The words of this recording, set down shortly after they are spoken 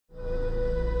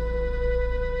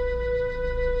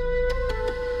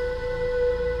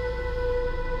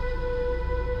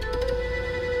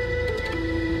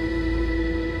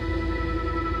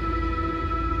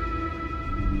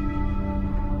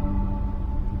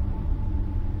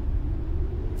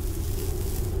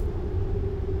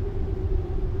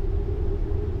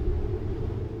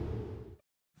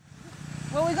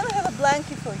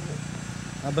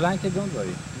Blanket, don't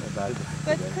worry.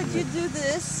 But could you do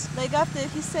this, like after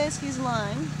he says he's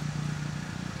lying,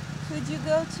 could you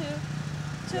go to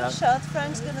shot,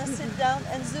 Frank's gonna sit down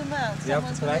and zoom out.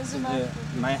 Someone's gonna zoom out.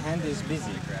 My hand is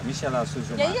busy. Michelle also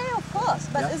zoom out. Yeah, of course.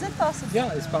 But is it possible?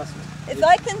 Yeah, it's possible. If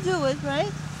I can do it,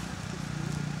 right?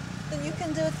 Then you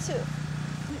can do it too.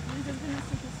 You're just gonna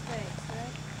see his face,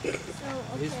 right? So,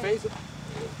 okay. His face.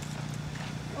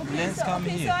 Okay, so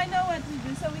I know what we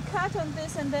do. So we cut on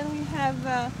this, and then we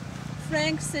have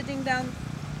Frank sitting down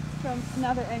from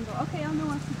another angle. Okay, I know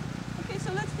what to do. Okay,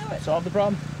 so let's do it. Solve the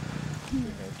problem.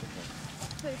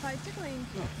 So if I tickle him,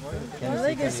 My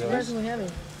leg is surprisingly heavy.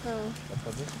 so.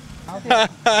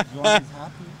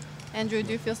 Andrew,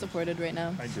 do you feel supported right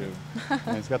now? I do.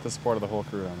 And he's got the support of the whole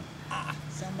crew on it.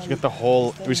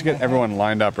 We should get everyone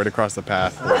lined up right across the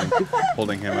path,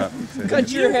 holding him up. Cut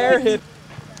your hair, hip.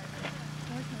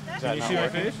 Can you see my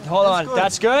face? Hold on,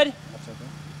 that's good?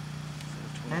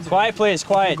 Quiet, please,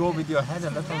 quiet. Go with your head a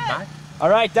little back. All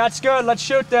right, that's good. Let's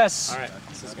shoot this. All right.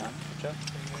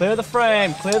 Clear the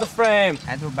frame, clear the frame.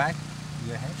 Andrew, back.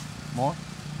 Your head. More.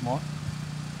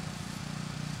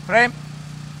 Frame.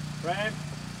 Frame.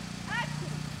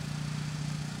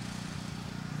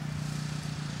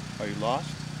 Are you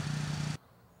lost?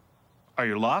 Are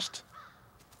you lost?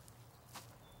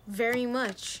 Very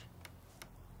much.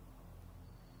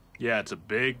 Yeah, it's a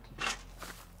big,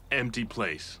 empty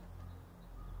place.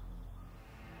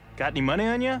 Got any money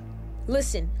on you?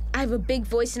 Listen, I have a big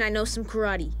voice and I know some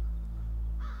karate.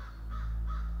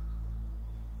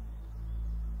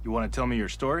 You want to tell me your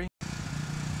story? And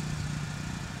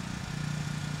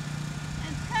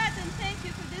cut, and thank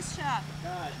you for this shot.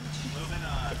 Moving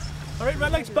on. All right,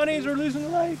 Red Lights Bunnies are losing the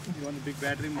light. You want a big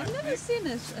battery? I've never seen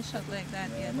a shot like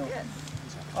that yet. Good.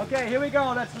 Okay, here we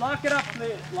go. Let's lock it up,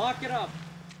 please. Lock it up.